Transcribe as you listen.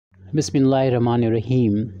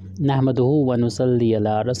Bismillahirrahmanirrahim. Nahmaduhu wa nusalli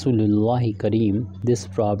ala Rasulillahi Kareem. This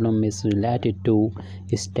problem is related to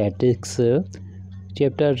statistics,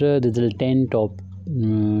 chapter resultant of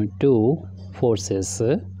two forces.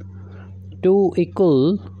 Two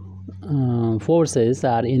equal forces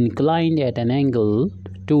are inclined at an angle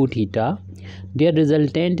 2 theta. Their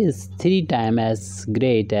resultant is 3 times as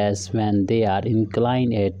great as when they are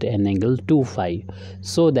inclined at an angle 2 phi,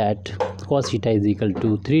 so that cos theta is equal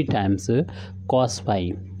to 3 times cos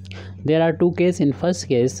phi. There are two cases. In first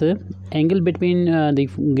case, angle between the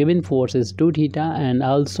given force is 2 theta, and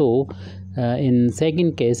also in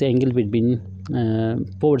second case, angle between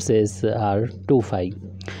forces are 2 phi.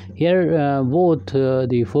 Here both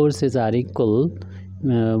the forces are equal.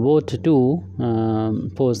 Both two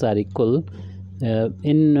forces are equal.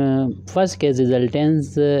 In first case,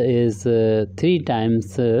 resultance is 3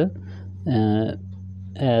 times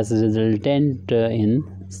as resultant in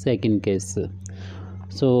second case.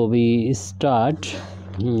 So we start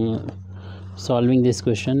solving this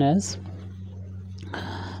question as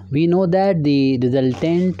we know that the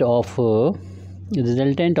resultant of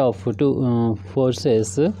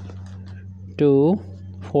two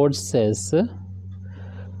forces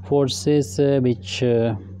which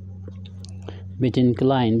are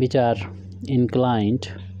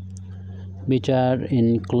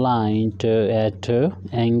inclined at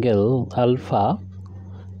angle alpha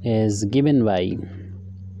is given by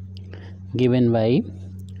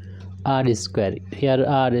r square. Here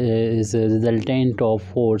r is a resultant of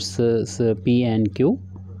forces P and Q,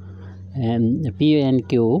 and P and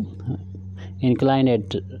Q inclined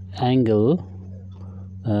at angle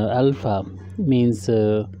alpha means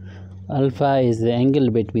alpha is the angle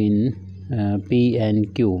between P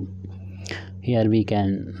and Q. Here we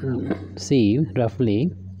can see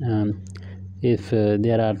roughly if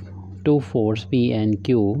there are two forces P and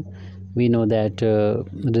Q, we know that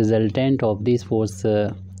resultant of this force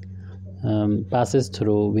passes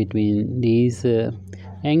through between these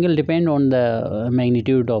angle depend on the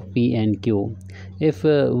magnitude of P and Q. If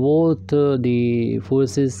both the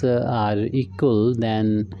forces are equal,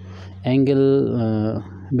 then angle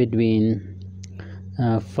between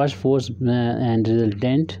first force and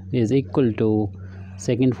resultant is equal to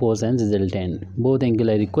second force and resultant. Both angle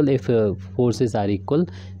are equal. If forces are equal,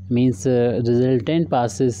 means resultant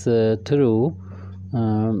passes through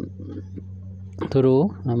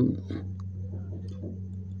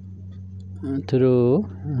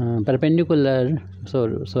perpendicular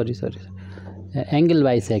angle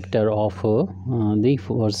bisector of the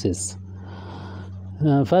forces.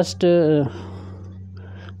 First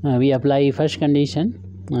we apply first condition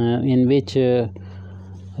in which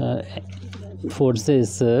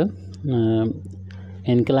forces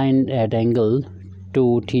inclined at angle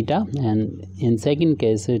 2 theta, and in second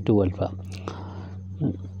case 2 alpha.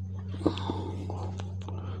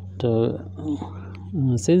 So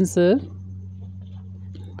since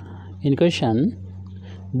in question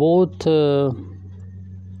both the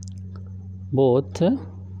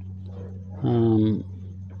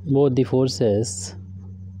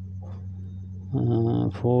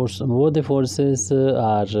forces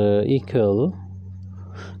are equal,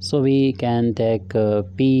 so we can take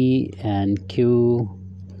P and Q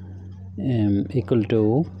equal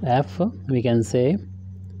to F. We can say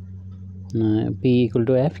P equal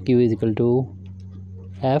to F, Q is equal to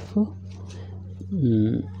F,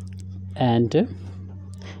 and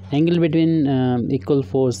angle between equal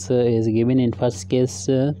force is given in first case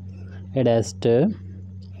at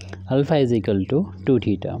alpha is equal to 2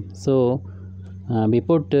 theta. So we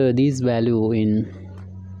put this value in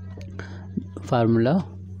formula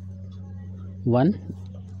 1,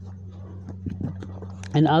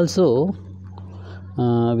 and also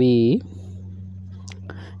we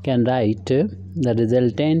can write the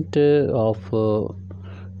resultant of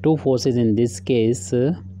two forces. In this case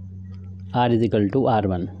r is equal to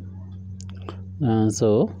r1.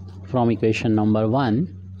 So from equation number 1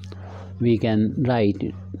 we can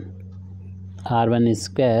write r1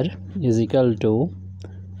 square is equal to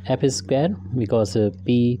f square, because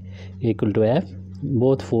P equal to F,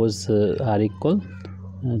 both forces are equal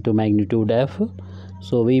to magnitude F.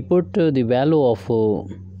 So we put the value of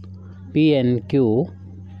P and Q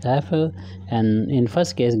F, and in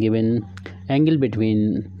first case given angle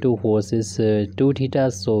between two forces 2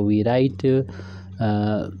 theta, so we write 2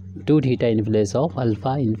 theta in place of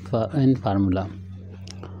alpha in formula.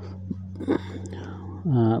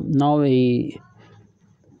 Now we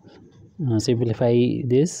simplify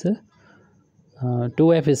this.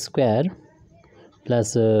 2f square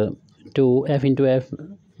plus 2f into f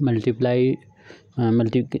multiply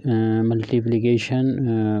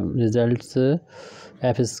multiplication results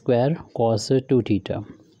f square cos 2 theta.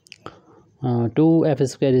 2f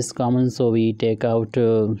square is common, so we take out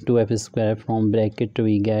 2f square from bracket.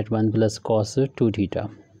 We get 1 plus cos 2 theta.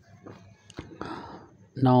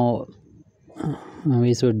 Now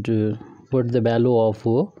we should put the value of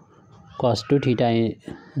cos 2 theta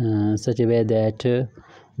in such a way that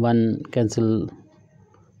 1 cancel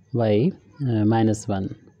by minus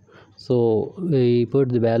 1. So we put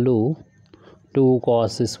the value 2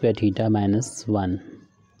 cos square theta minus 1.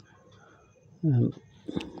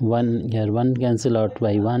 1 cancel out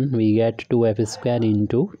by 1, we get 2f square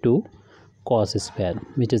into 2 cos square,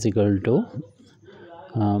 which is equal to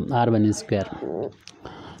r1 square.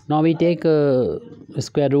 Now we take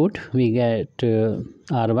square root, we get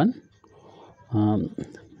r1.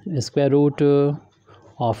 Square root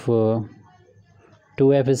of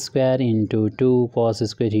 2f square into 2 cos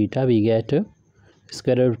square theta, we get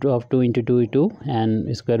square root of 2 into 2 is 2,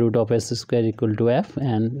 and square root of s square equal to f,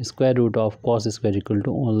 and square root of cos square equal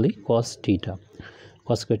to only cos theta.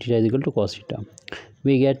 Cos square theta is equal to cos theta.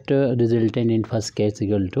 We get resultant in first case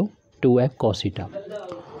equal to 2f cos theta.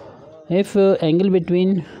 If angle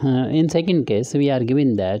between in second case, we are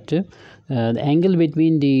given that the angle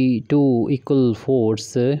between the two equal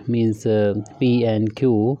force means P and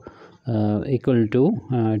Q equal to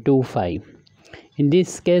 2 phi. In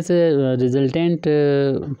this case, resultant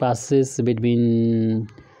passes between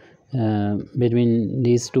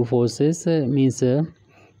these two forces, means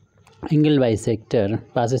angle bisector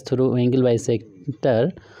passes through angle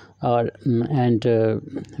bisector, and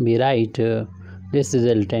we write this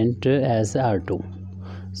resultant as R2.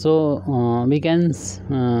 So we can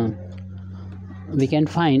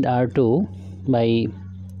find R2 by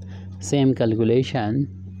same calculation.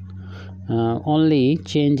 Only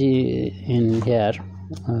change in here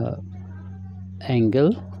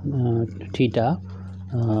angle theta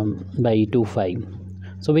by 2 phi.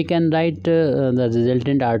 So we can write the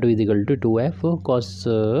resultant R2 is equal to 2f cos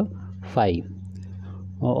phi,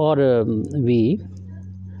 or we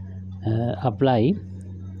apply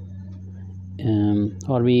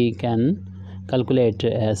or we can calculate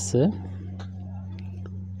as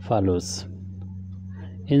follows.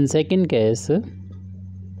 In second case,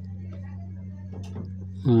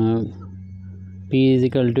 P is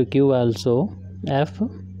equal to Q, also F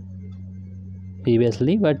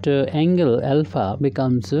previously, but angle alpha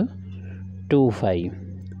becomes 2 phi,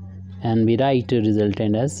 and we write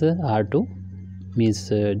resultant as R2, means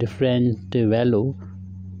different value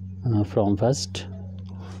from first,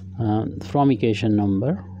 from equation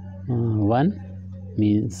number 1,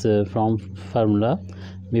 means from formula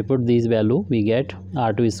we put this value, we get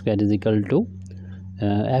R2 square is equal to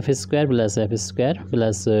f square plus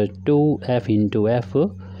 2f into f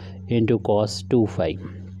into cos 2 phi.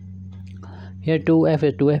 Here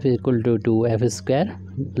 2f is equal to 2f square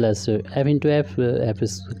plus f into f, f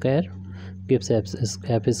square gives f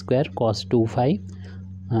square cos 2 phi.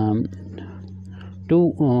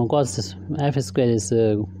 2 cos f square is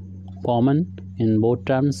common in both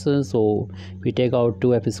terms, so we take out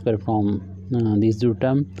 2f square from these two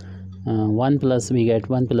terms. 1 plus, we get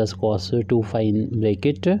 1 plus cos 2 phi in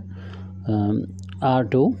bracket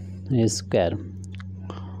R2 is square.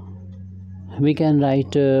 We can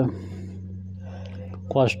write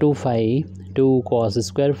cos 2 phi, 2 cos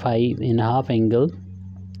square phi in half angle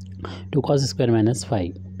 2 cos square minus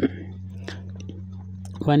phi.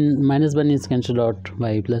 1 minus 1 is cancelled out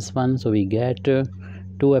by plus 1, so we get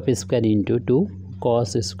 2f square into 2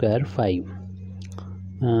 cos square phi.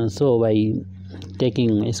 So by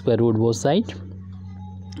taking square root both sides,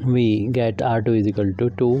 we get R2 is equal to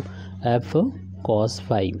 2f cos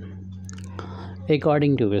phi.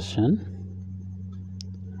 According to question,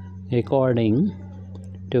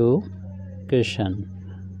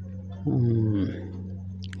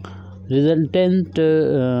 resultant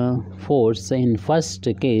force in first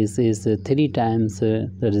case is 3 times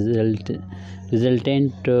the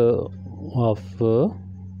resultant of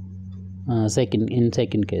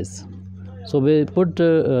second case. So we put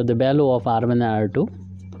the value of R1 and R2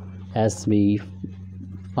 as we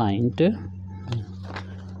find.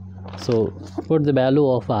 So put the value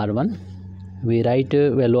of R1, we write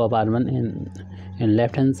value of R1 in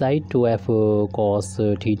left hand side 2f cos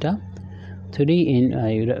theta, 3 in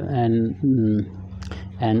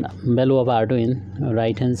and value of R2 in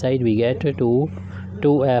right hand side we get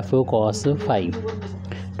 2f cos phi.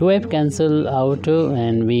 2f cancel out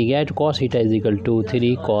and we get cos theta is equal to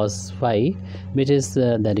 3 cos phi, which is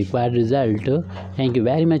the required result. Thank you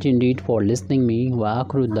very much indeed for listening me. Wa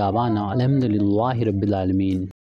akhiru da'wana alhamdulillahi rabbil alamin.